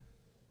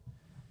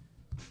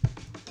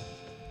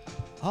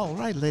All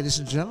right, ladies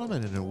and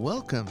gentlemen, and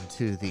welcome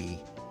to the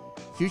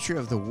future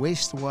of the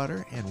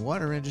wastewater and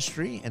water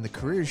industry and the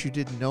careers you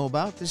didn't know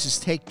about. This is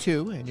take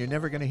two, and you're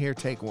never going to hear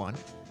take one.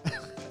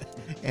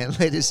 And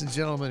ladies and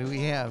gentlemen,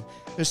 we have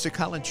Mr.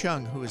 Colin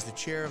Chung, who is the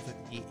chair of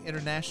the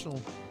International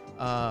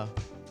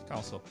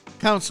Council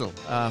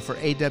for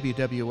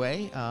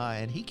AWWA,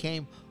 and he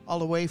came all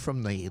the way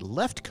from the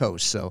left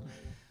coast. So,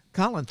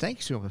 Colin,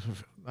 thanks so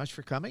much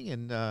for coming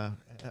and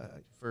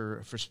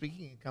for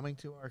speaking and coming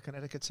to our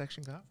Connecticut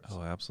Section Conference.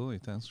 Oh, absolutely.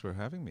 Thanks for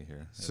having me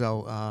here.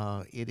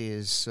 So it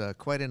is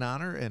quite an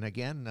honor. And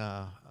again,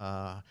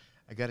 I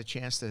got a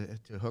chance to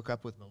hook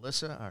up with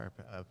Melissa, our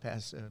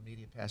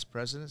media past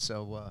president.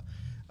 So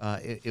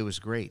it was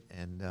great.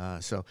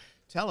 And so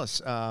tell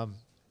us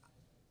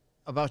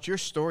about your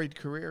storied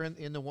career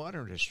in the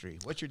water industry.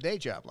 What's your day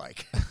job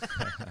like?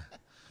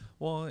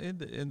 Well, in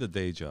the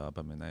day job,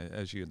 I mean,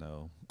 as you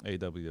know,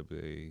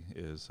 AWWA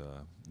is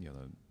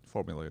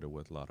formulated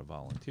with a lot of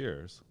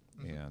volunteers,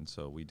 and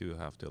so we do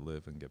have to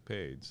live and get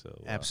paid. So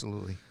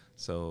absolutely.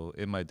 So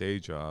in my day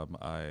job,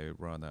 I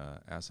run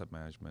a asset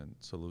management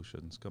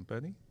solutions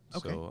company.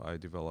 Okay. So I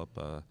develop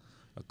a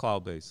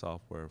cloud-based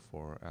software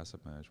for asset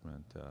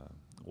management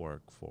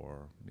work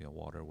for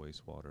water,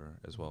 wastewater,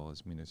 as well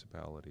as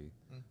municipality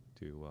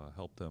to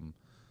help them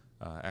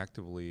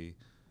actively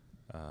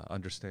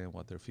understand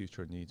what their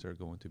future needs are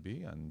going to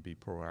be and be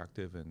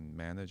proactive in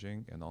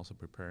managing and also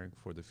preparing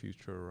for the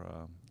future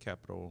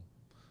capital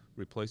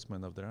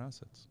replacement of their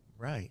assets.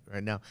 Right.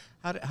 Now,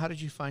 how did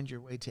you find your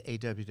way to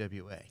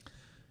AWWA?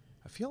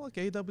 I feel like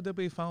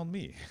AWWA found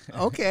me.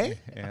 Okay.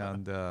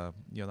 And, I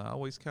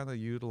always kind of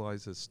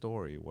utilize this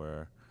story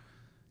where,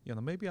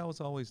 maybe I was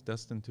always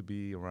destined to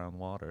be around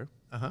water,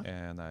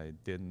 and I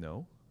didn't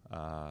know.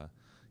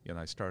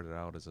 I started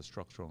out as a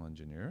structural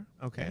engineer,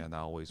 and I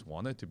always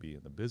wanted to be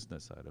in the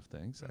business side of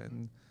things.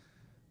 And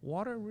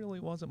water really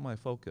wasn't my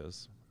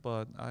focus,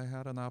 but I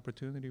had an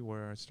opportunity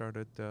where I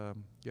started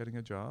getting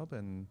a job,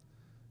 and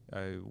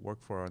I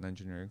worked for an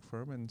engineering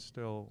firm and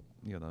still,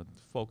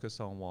 focus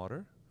on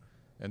water.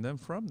 And then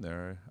from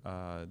there,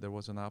 there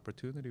was an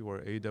opportunity where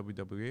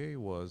AWWA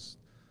was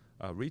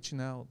reaching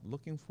out,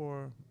 looking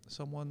for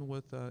someone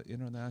with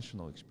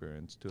international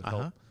experience to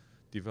help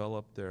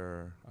develop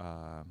their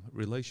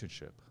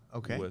relationship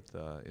with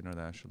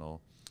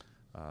international,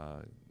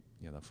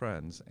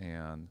 friends.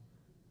 And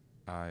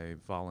I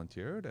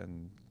volunteered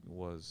and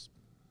was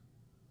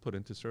put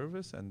into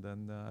service, and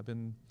then I've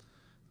been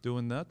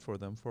doing that for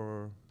them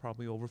for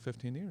probably over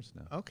 15 years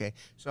now. Okay.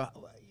 So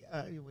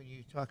when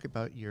you talk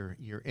about your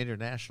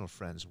international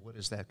friends, what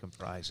does that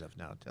comprise of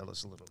now? Tell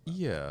us a little bit.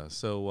 Yeah.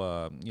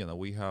 So,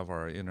 we have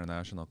our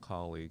international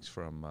colleagues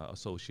from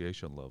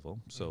association level.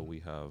 So we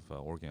have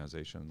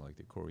organizations like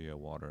the Korea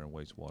Water and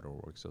Wastewater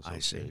Works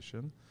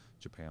Association,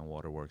 Japan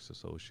Water Works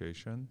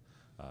Association,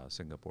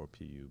 Singapore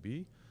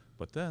PUB.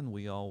 But then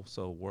we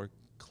also work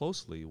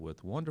closely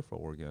with wonderful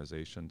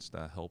organizations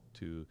that help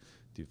to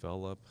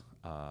develop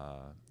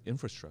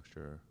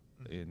infrastructure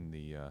in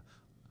the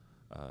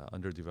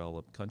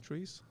underdeveloped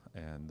countries,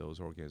 and those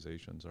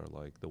organizations are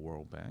like the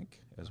World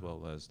Bank, as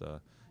well as the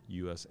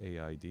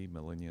USAID,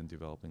 Millennium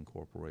Development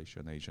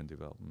Corporation, Asian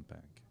Development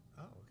Bank.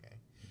 Oh, okay.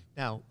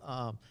 Now,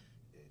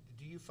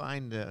 do you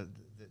find that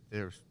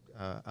there's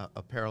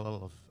a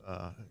parallel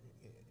of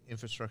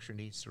infrastructure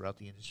needs throughout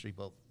the industry,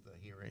 both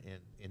here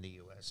in the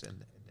U.S.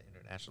 and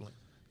internationally?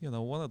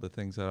 One of the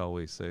things I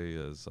always say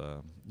is,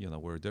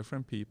 we're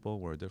different people,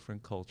 we're a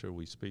different culture,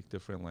 we speak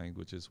different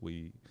languages,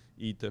 we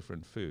eat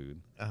different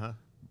food.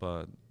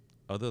 But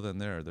other than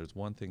there's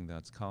one thing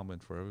that's common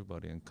for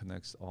everybody and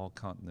connects all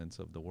continents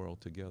of the world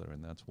together,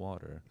 and that's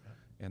water.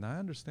 And I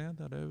understand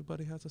that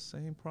everybody has the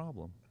same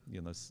problem.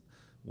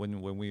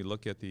 When we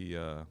look at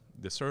the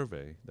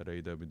survey that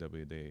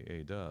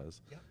AWWA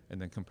does, and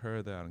then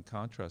compare that and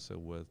contrast it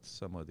with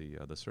some of the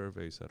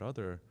surveys that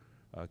other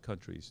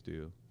countries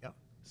do.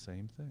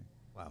 Same thing.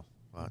 Wow.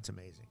 Well, it's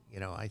amazing.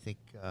 I think,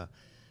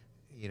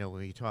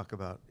 when you talk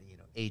about,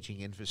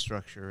 aging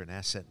infrastructure and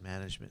asset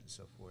management and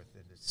so forth,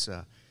 and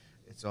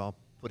it's all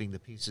putting the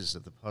pieces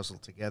of the puzzle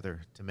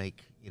together to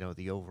make,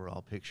 the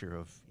overall picture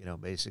of,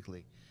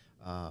 basically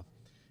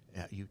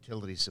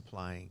utilities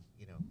supplying,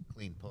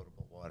 clean,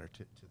 potable water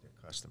to their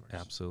customers.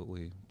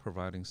 Absolutely.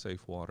 Providing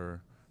safe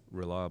water,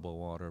 reliable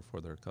water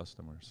for their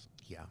customers.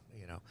 Yeah.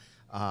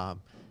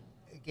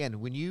 Again,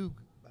 when you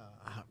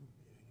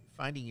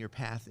finding your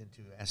path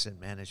into asset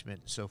management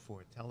and so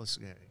forth, tell us,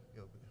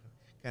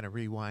 kind of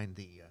rewind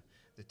the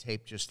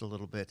tape just a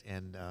little bit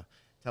and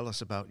tell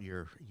us about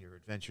your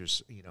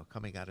adventures,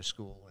 coming out of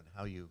school and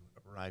how you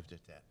arrived at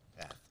that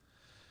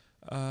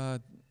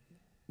path.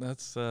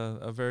 That's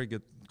a very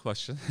good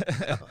question.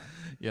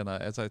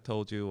 As I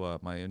told you,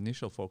 my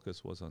initial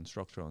focus was on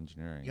structural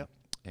engineering.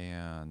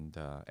 And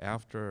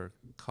after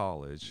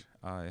college,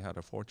 I had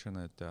a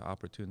fortunate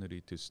opportunity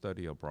to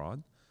study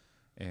abroad.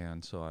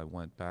 And so I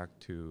went back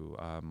to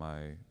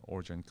my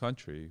origin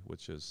country,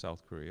 which is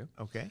South Korea.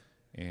 Okay.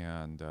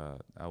 And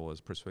I was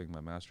pursuing my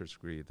master's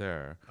degree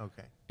there.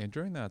 Okay. And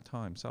during that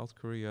time, South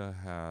Korea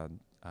had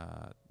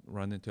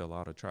run into a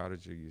lot of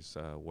tragedies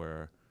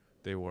where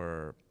they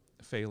were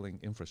failing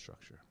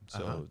infrastructure.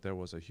 So there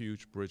was a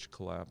huge bridge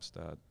collapse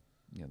that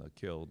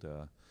killed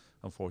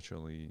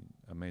unfortunately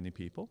many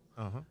people.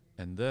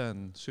 And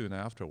then soon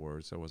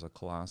afterwards there was a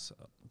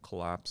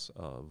collapse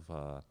of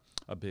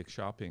a big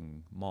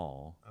shopping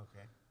mall.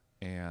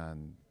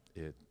 And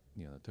it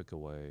took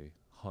away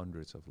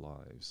hundreds of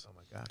lives. Oh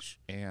my gosh.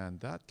 And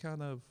that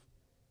kind of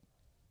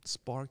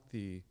sparked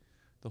the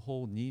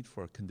whole need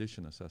for a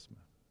condition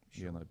assessment.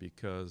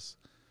 Because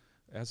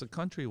as a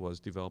country was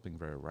developing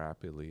very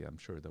rapidly, I'm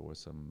sure there was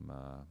some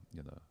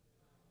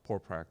poor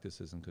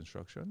practices in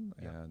construction,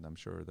 and I'm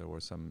sure there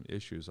were some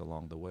issues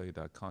along the way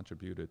that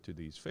contributed to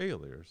these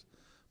failures.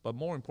 But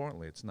more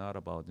importantly, it's not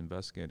about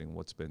investigating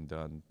what's been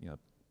done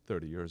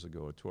 30 years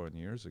ago or 20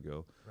 years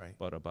ago,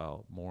 but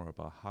more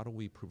about how do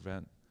we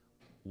prevent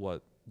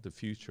what the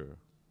future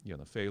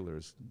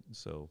failures.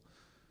 So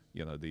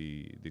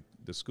the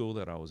school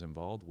that I was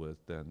involved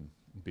with then,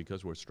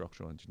 because we're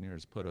structural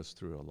engineers, put us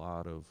through a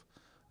lot of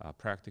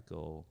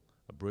practical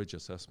bridge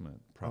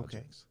assessment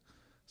projects.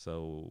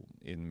 So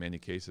in many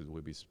cases,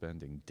 we'd be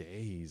spending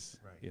days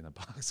in a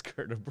box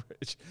girder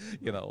bridge,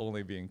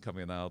 only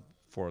coming out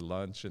for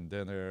lunch and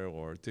dinner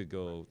or to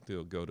go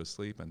to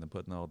sleep, and then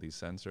putting all these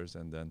sensors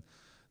and then,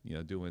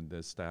 doing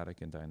this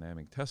static and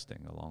dynamic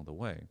testing along the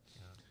way.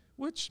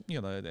 Which,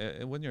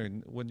 when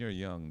you're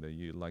young, that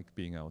you like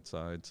being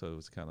outside, so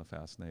it's kind of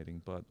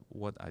fascinating. But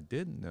what I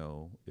didn't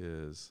know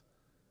is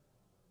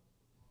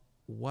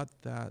what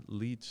that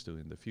leads to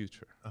in the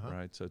future,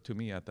 right? So to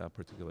me, at that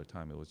particular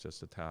time, it was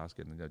just a task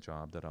and a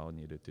job that I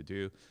needed to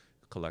do,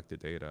 collect the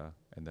data,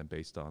 and then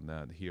based on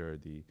that, here are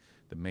the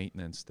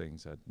maintenance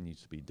things that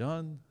needs to be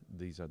done.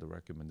 These are the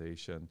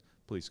recommendation.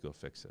 Please go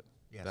fix it.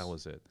 That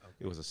was it.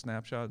 It was a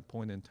snapshot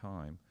point in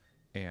time,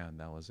 and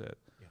that was it.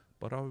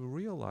 But I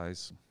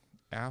realized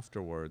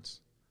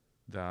afterwards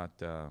that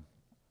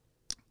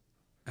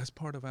as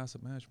part of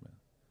asset management,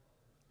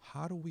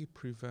 how do we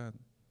prevent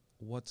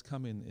what's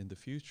coming in the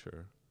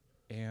future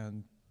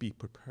and be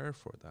prepared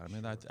for that? I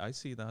mean, I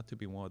see that to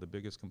be one of the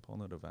biggest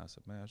component of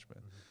asset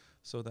management.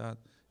 So that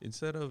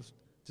instead of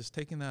just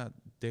taking that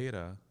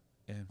data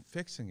and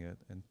fixing it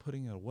and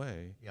putting it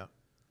away,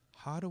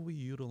 how do we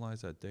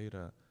utilize that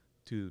data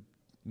to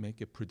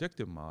make a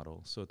predictive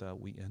model so that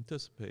we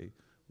anticipate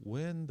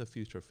when the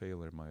future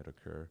failure might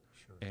occur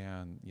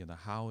and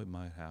how it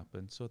might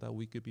happen, so that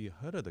we could be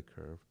ahead of the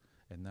curve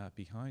and not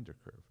behind the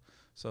curve.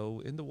 So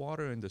in the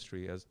water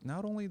industry, as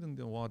not only in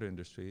the water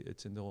industry,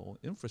 it's in the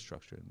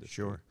infrastructure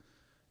industry.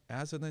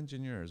 As an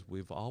engineers,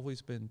 we've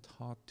always been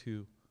taught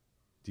to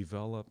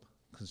develop,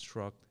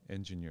 construct,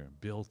 engineer,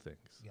 build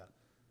things.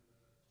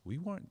 We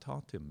weren't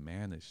taught to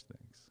manage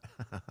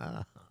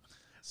things.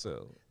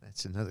 So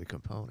that's another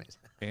component.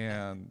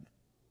 And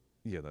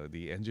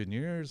the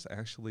engineers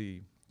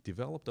actually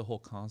developed the whole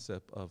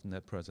concept of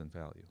net present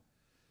value,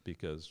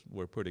 because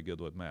we're pretty good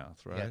with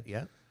math, right?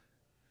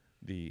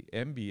 The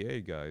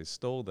MBA guys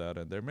stole that,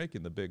 and they're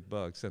making the big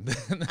bucks, and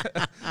then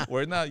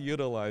we're not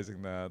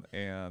utilizing that.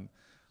 And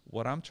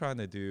what I'm trying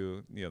to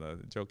do,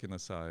 joking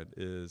aside,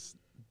 is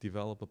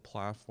develop a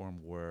platform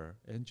where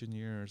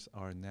engineers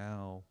are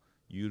now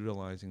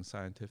utilizing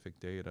scientific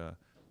data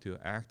to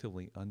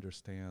actively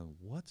understand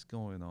what's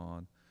going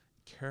on,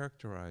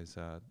 characterize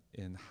that,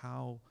 and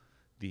how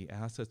the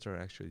assets are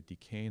actually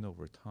decaying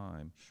over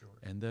time,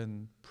 and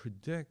then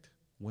predict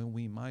when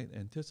we might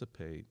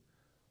anticipate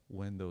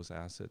when those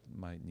assets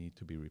might need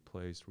to be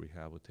replaced,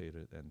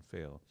 rehabilitated, and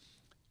fail.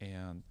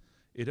 And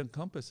it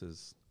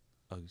encompasses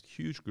a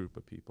huge group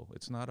of people.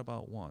 It's not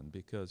about one,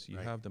 because you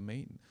have the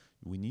maintenance.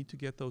 We need to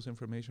get those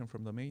information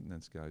from the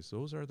maintenance guys.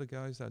 Those are the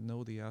guys that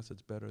know the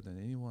assets better than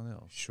anyone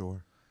else.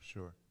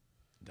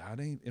 That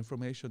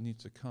information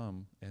needs to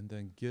come and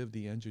then give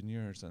the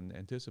engineers an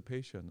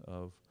anticipation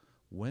of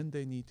when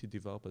they need to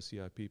develop a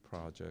CIP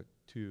project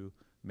to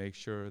make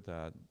sure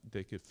that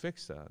they could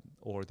fix that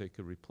or they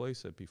could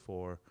replace it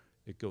before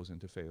it goes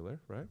into failure,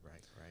 right?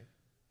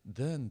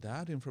 Then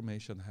that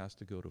information has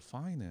to go to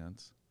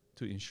finance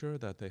to ensure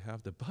that they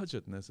have the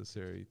budget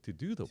necessary to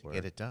do the work.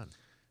 Get it done.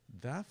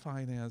 That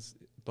finance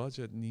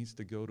budget needs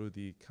to go to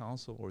the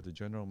council or the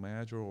general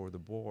manager or the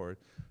board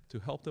to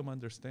help them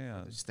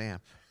understand. The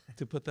stamp.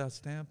 To put that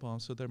stamp on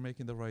so they're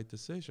making the right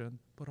decision,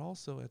 but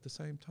also at the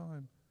same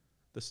time,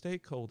 the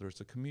stakeholders,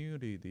 the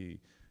community,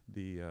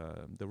 the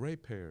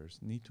ratepayers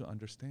need to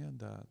understand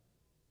that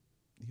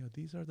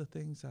these are the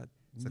things that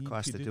it's the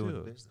cost of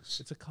doing business.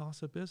 It's a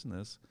cost of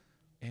business,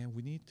 and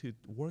we need to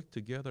work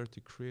together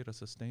to create a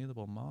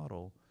sustainable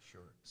model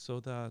so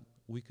that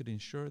we could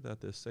ensure that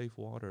the safe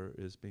water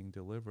is being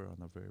delivered on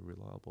a very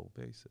reliable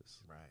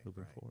basis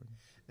moving forward.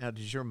 Now,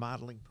 does your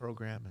modeling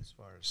program, as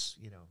far as,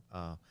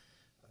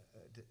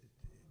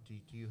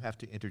 do you have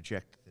to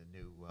interject the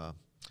new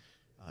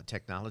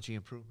technology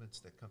improvements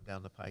that come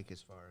down the pike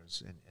as far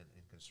as in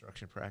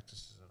construction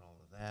practices and all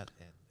of that,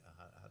 and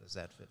how does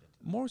that fit into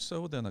More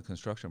so than a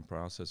construction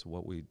process,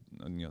 what we,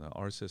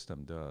 our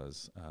system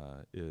does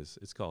is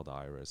it's called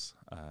IRIS,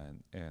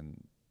 and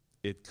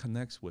it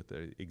connects with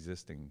the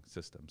existing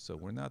system. So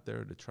we're not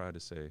there to try to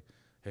say,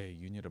 hey,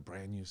 you need a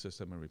brand new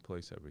system and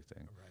replace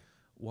everything. Right.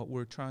 What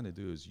we're trying to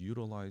do is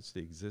utilize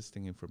the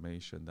existing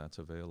information that's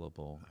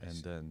available and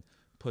then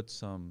put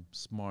some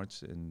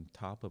smarts in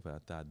top of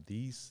it that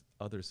these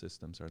other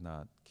systems are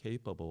not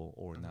capable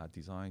or not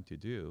designed to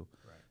do,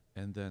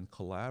 and then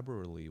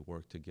collaboratively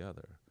work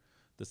together.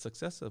 The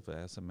success of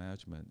asset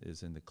management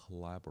is in the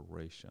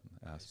collaboration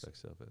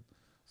aspects of it.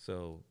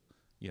 So,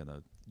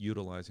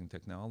 utilizing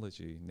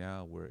technology,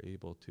 now we're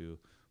able to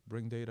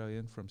bring data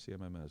in from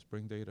CMMS,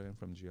 bring data in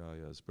from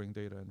GIS, bring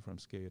data in from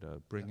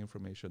SCADA, bring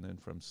information in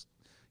from,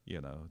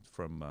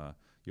 from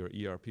your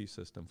ERP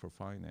system for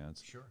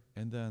finance,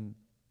 and then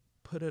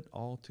put it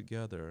all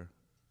together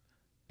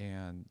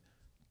and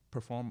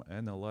perform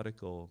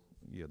analytical,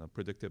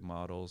 predictive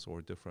models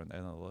or different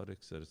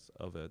analytics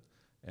of it,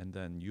 and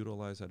then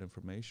utilize that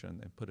information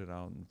and put it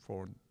out in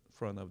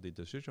front of the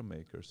decision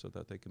makers so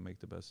that they can make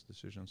the best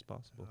decisions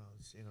possible.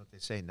 They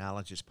say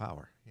knowledge is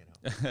power.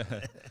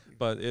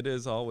 But it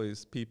is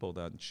always people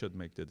that should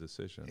make the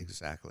decision.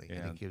 Exactly,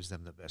 and it gives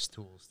them the best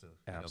tools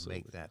to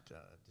make that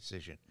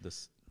decision. The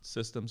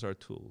systems are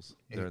tools;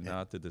 they're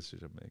not the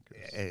decision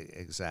makers.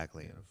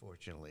 Exactly. Yeah.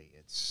 Unfortunately,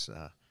 it's.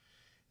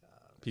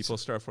 People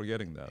start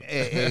forgetting that.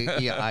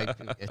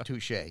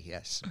 Touche.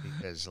 Yes,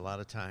 because a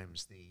lot of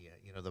times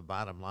the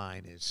bottom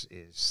line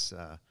is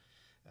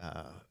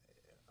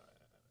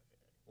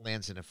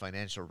lands in a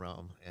financial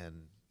realm,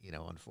 and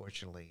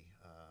unfortunately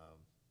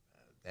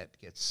that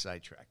gets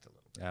sidetracked a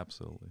little bit.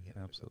 Absolutely.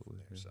 Yeah.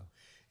 So,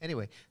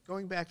 anyway,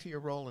 going back to your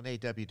role in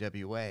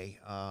AWWA,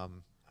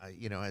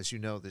 as you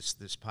know, this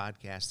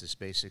podcast is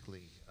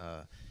basically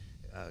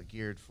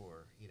geared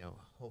for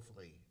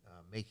hopefully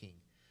making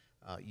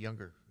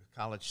younger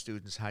college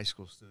students, high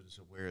school students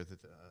aware that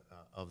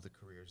of the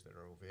careers that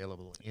are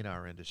available in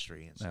our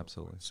industry and so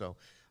Absolutely. forth. So,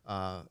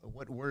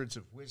 what words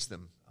of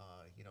wisdom,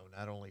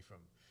 not only from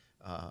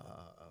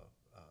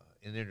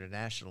an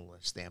international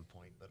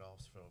standpoint, but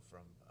also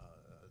from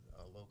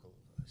a local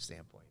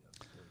standpoint,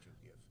 would you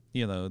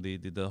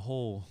give? The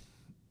whole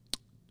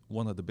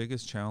one of the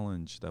biggest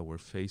challenge that we're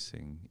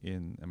facing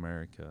in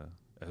America,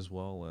 as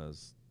well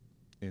as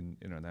in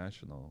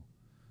international,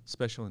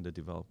 especially in the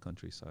developed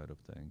country side of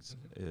things,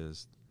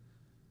 is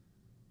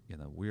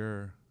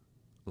we're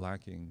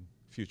lacking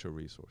future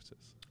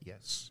resources.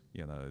 Yes. I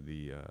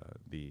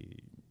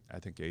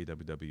think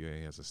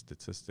AWWA has a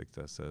statistic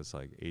that says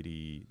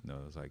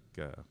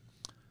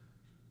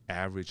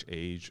average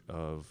age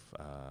of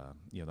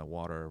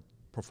water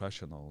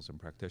professionals and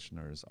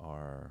practitioners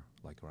are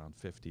like around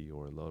 50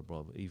 or a little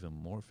above, even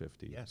more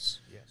 50. Yes.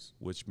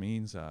 Which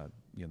means that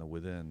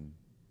within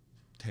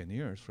 10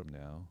 years from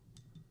now,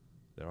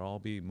 they'll all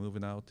be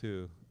moving out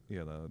to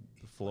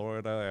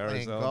Florida,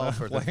 Arizona,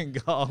 playing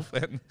golf,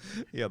 and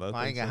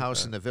buying a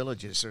house in the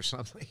villages or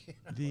something.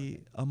 The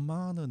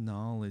amount of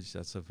knowledge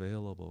that's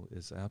available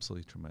is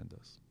absolutely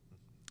tremendous.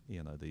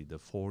 The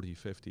 40,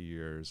 50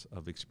 years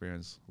of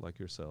experience like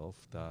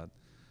yourself that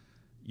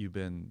you've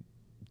been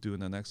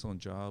doing an excellent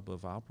job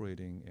of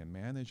operating and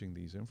managing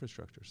these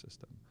infrastructure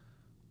systems.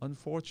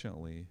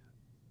 Unfortunately,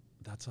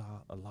 that's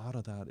a lot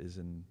of that is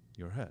in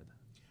your head.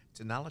 It's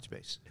a knowledge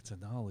base.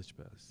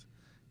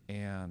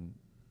 And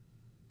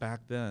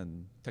back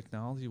then,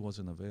 technology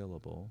wasn't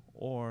available,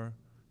 or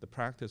the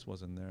practice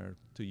wasn't there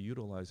to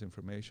utilize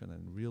information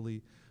and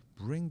really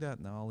bring that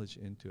knowledge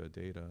into a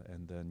data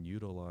and then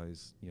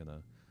utilize,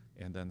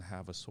 and then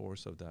have a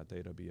source of that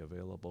data be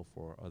available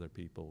for other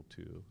people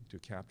to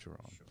capture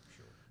on. Sure.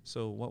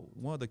 So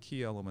one of the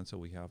key elements that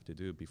we have to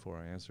do before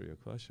I answer your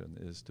question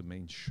is to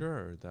make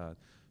sure that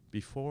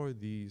before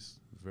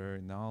these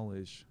very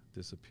knowledge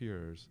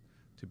disappears,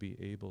 to be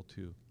able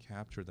to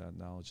capture that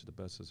knowledge the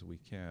best as we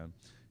can,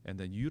 and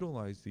then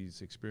utilize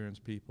these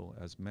experienced people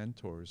as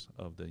mentors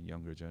of the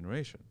younger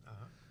generation.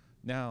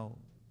 Now,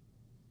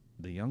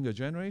 the younger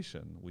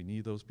generation, we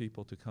need those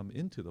people to come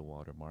into the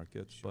water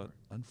market, but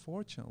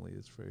unfortunately,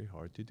 it's very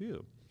hard to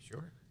do.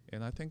 Sure.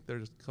 And I think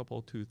there's a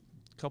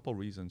couple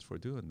reasons for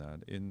doing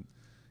that.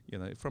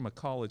 From a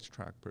college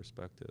track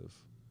perspective,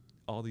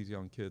 all these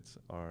young kids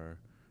are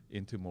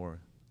into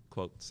more,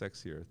 quote,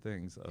 sexier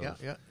things of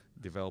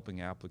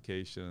developing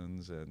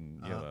applications,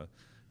 and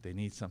they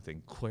need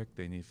something quick,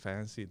 they need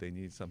fancy, they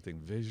need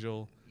something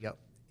visual. Yep.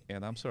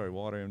 And I'm sorry,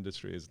 water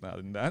industry is not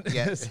in that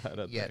side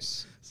of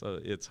things. So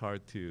it's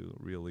hard to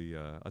really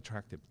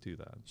attract them to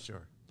that.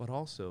 Sure. But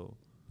also,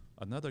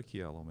 another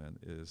key element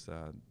is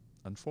that,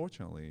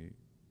 unfortunately,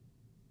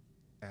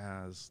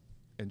 as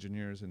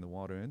engineers in the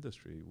water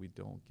industry, we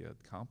don't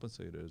get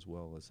compensated as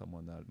well as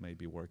someone that may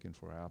be working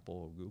for Apple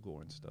or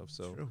Google and stuff.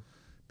 So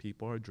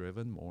people are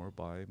driven more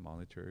by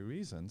monetary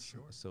reasons,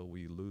 so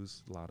we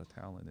lose a lot of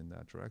talent in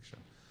that direction.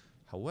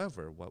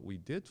 However, what we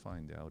did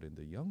find out in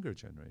the younger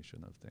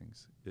generation of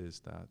things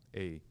is that,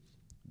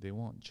 they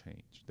want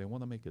change. They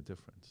want to make a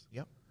difference.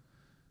 Yep.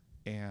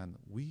 And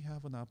we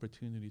have an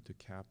opportunity to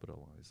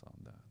capitalize on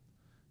that,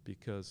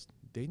 because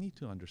they need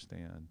to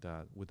understand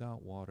that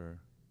without water,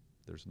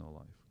 there's no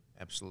life.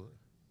 Absolutely.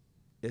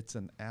 It's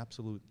an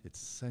absolute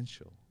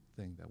essential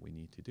thing that we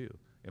need to do.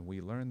 And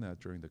we learned that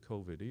during the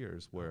COVID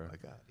years where oh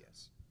my God,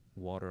 yes.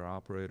 water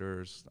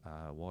operators,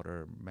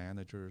 water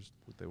managers,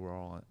 they were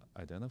all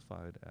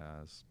identified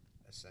as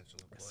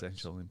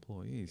essential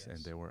employees, Yes.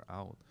 and they were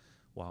out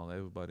while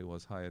everybody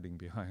was hiding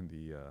behind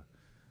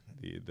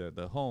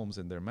the homes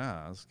and their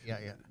masks. Yeah,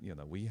 yeah. You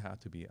know, we had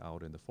to be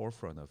out in the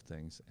forefront of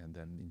things and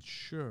then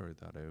ensure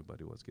that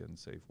everybody was getting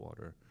safe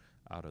water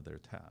out of their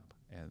tap.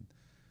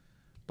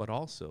 But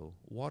also,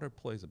 water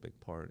plays a big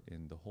part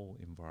in the whole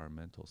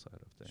environmental side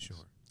of things.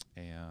 Sure.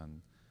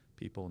 And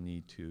people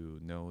need to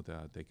know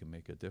that they can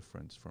make a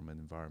difference from an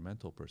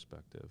environmental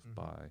perspective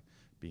by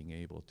being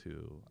able to,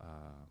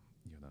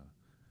 you know,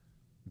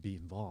 be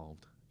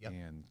involved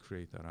and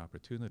create that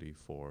opportunity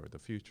for the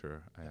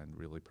future and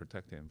really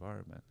protect the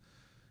environment.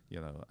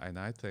 You know, and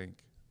I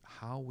think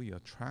how we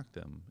attract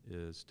them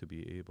is to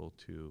be able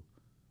to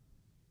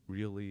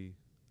really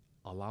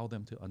allow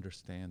them to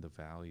understand the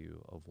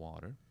value of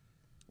water,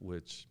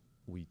 which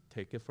we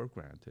take it for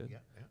granted,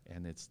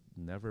 and it's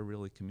never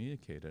really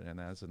communicated. And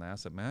as an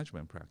asset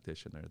management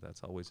practitioner,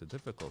 that's always a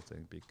difficult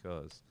thing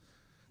because,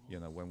 you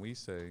know, when we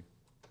say,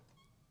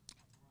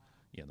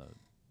 you know,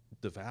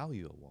 the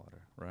value of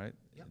water, right?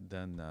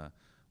 Then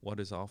what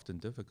is often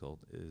difficult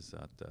is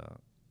that,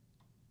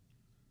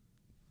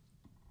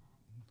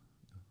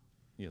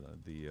 you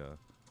know,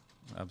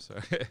 I'm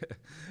sorry,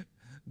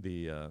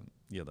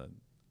 you know,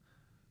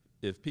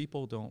 if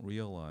people don't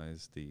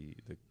realize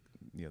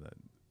you know,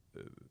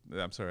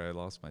 I'm sorry, I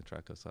lost my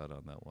track of thought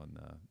on that one.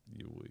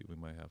 We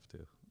might have to.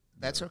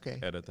 That's okay.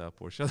 Edit that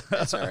portion.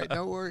 That's all right.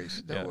 No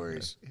worries. No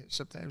worries.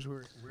 Sometimes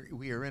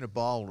we are in a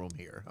ballroom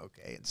here,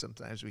 okay, and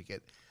sometimes we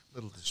get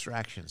little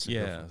distractions.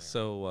 Yeah.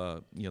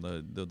 So you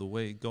know, the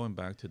way going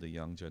back to the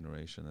young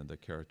generation and the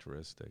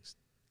characteristics,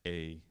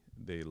 they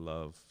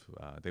love,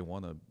 they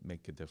want to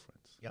make a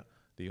difference. Yeah.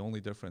 The only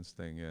difference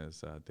thing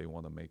is they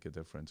want to make a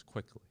difference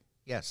quickly.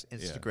 Yes,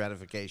 instant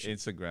gratification.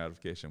 Instant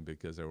gratification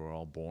because they were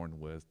all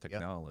born with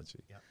technology.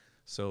 Yep.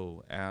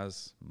 So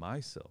as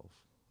myself,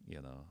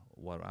 you know,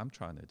 what I'm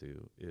trying to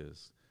do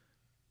is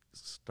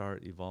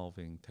start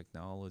evolving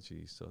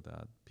technology so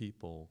that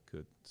people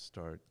could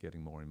start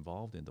getting more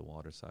involved in the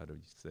water side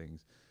of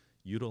things,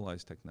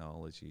 utilize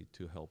technology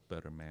to help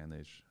better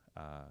manage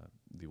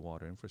the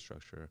water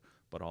infrastructure,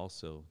 but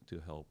also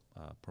to help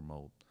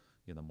promote,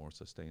 you know, more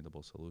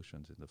sustainable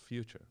solutions in the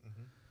future.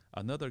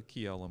 Another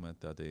key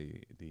element that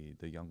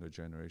the younger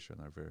generation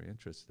are very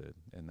interested,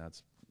 and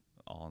that's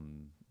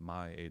on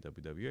my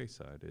AWWA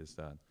side, is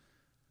that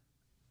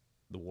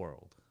the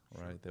world,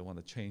 right? They want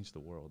to change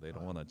the world. They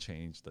don't want to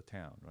change the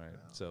town, right?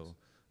 So,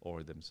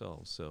 or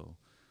themselves. So,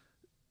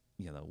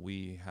 you know,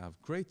 we have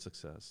great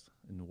success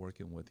in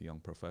working with young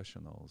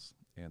professionals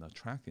and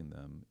attracting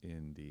them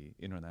in the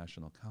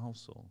International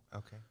Council.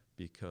 Okay.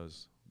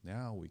 Because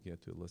now we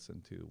get to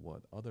listen to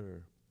what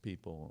other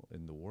people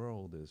in the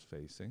world is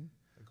facing,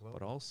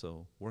 but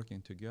also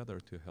working together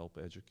to help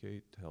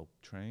educate, to help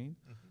train,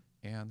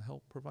 and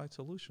help provide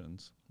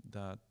solutions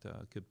that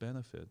could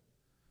benefit,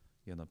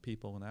 you know,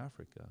 people in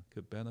Africa,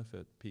 could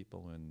benefit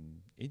people in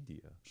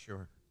India.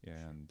 Sure.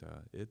 And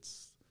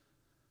it's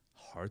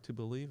hard to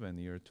believe in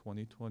the year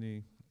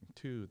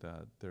 2022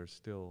 that there's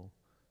still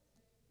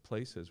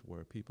places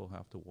where people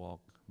have to walk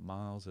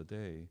miles a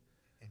day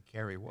and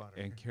carry water.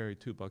 And carry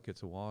 2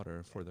 buckets of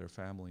water for their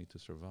family to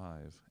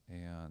survive.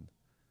 And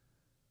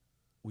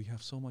we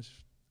have so much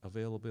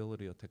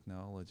availability of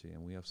technology,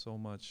 and we have so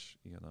much,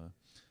 you know,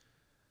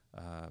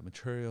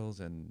 materials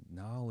and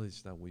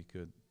knowledge that we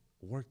could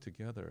work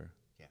together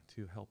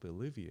to help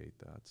alleviate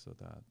that, so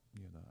that,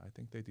 you know, I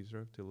think they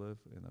deserve to live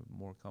in a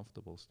more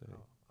comfortable state.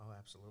 Oh,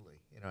 absolutely.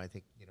 You know, I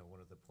think, you know, one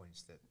of the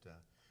points that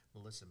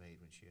Melissa made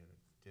when she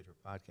did her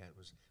podcast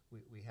was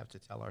we have to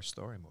tell our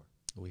story more.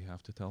 We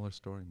have to tell our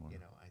story more. You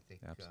know, I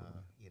think,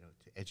 you know,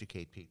 to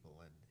educate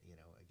people, and, you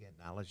know, again,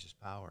 knowledge is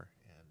power,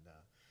 and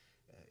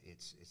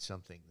it's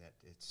something that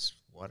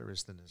water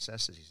is the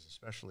necessities,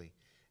 especially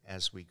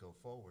as we go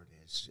forward,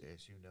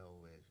 as you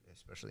know,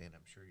 especially, and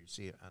I'm sure you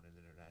see it on an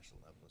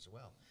international level as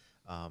well,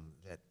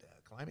 that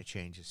climate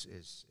change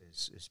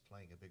is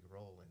playing a big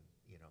role in,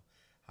 you know,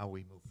 how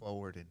we move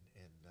forward and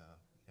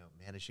you know,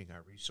 managing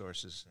our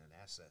resources and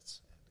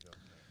assets. And go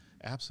from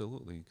there.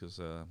 Absolutely, because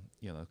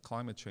you know,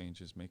 climate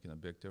change is making a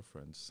big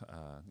difference.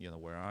 You know,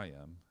 where I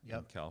am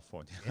in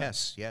California.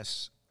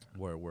 Yes.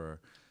 Where we're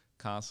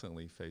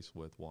constantly faced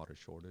with water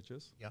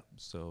shortages. Yep.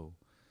 So,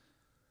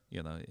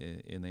 you know,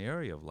 in the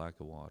area of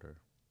lack of water,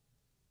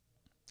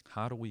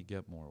 how do we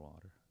get more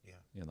water? Yeah.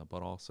 You know,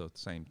 but also at the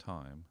same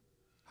time,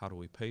 how do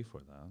we pay for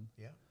them?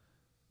 Yeah.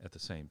 At the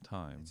same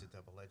time, it's a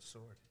double-edged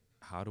sword.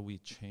 How do we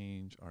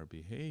change our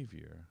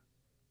behavior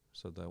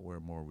so that we're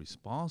more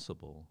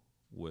responsible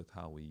with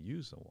how we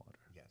use the water?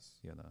 Yes.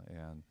 You know,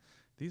 and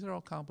these are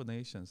all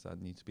combinations that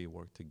need to be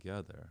worked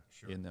together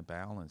in a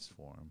balanced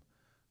form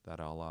that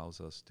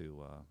allows us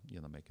to, you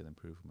know, make an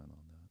improvement on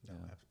that.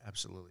 No,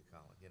 absolutely,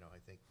 Colin. You know, I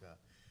think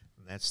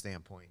from that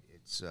standpoint,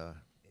 it's,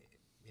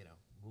 you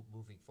know,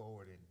 moving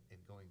forward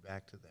and going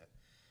back to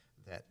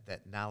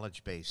that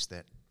knowledge base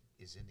that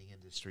is in the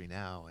industry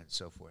now and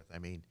so forth. I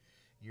mean,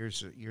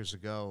 years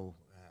ago,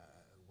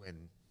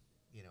 when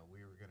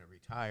we were going to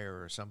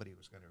retire or somebody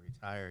was going to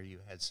retire, you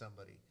had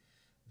somebody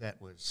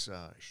that was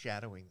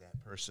shadowing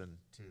that person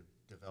to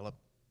develop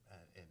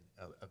and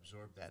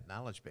absorb that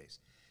knowledge base.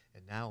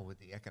 And now with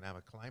the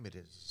economic climate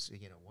is,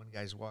 one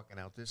guy's walking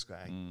out this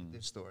guy in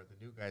this store,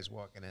 the new guy's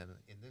walking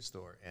in this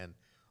store, and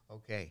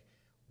okay,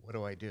 what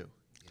do I do?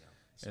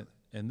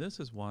 And this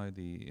is why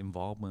the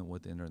involvement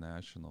with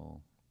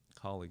international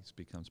colleagues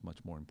becomes much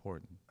more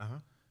important.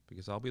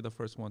 Because I'll be the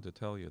first one to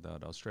tell you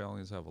that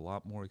Australians have a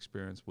lot more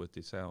experience with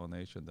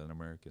desalination than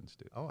Americans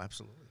do. Oh,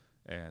 absolutely.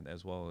 And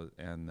as well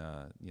as,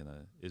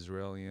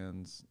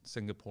 Israelians,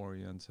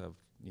 Singaporeans have,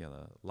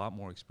 a lot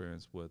more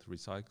experience with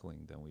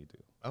recycling than we do.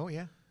 Oh,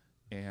 yeah.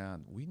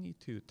 And we need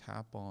to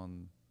tap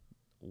on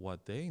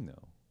what they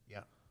know.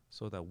 Yeah.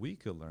 So that we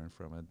could learn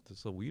from it,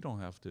 so we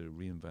don't have to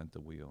reinvent the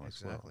wheel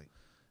as well. Exactly.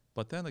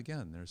 But then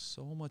again, there's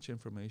so much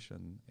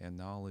information and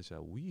knowledge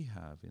that we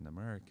have in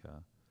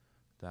America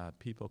that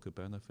people could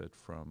benefit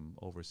from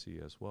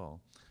overseas as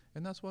well.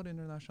 And that's what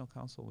International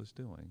Council is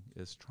doing,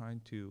 is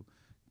trying to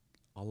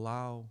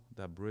allow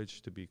that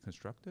bridge to be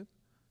constructed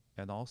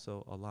and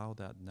also allow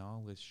that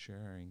knowledge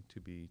sharing to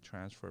be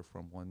transferred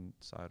from one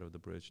side of the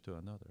bridge to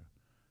another,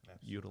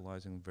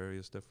 utilizing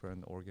various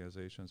different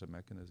organizations and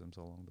mechanisms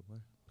along the way.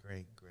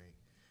 Great.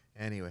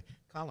 Anyway,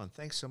 Colin,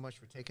 thanks so much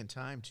for taking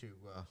time to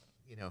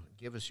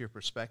give us your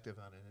perspective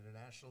on an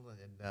international.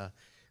 And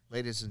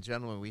ladies and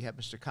gentlemen, we have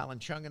Mr. Colin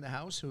Chung in the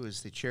house, who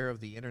is the chair of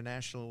the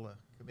International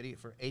Committee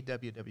for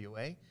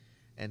AWWA,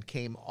 and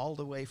came all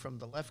the way from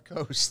the left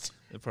coast.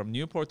 From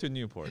Newport to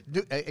Newport.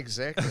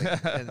 Exactly,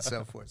 and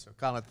so forth. So,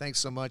 Colin, thanks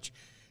so much.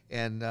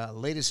 And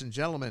ladies and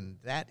gentlemen,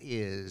 that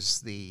is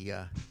the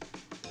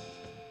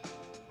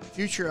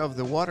future of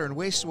the water and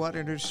wastewater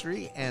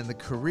industry and the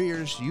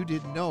careers you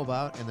didn't know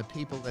about and the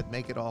people that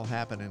make it all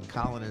happen. And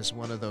Colin is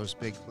one of those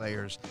big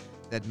players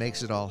that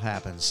makes it all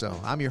happen. So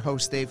I'm your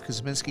host, Dave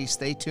Kosminski.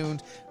 Stay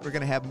tuned. We're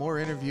going to have more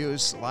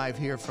interviews live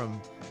here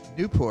from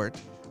Newport,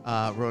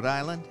 Rhode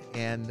Island,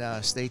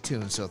 and stay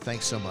tuned. So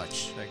thanks so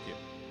much. Thank you.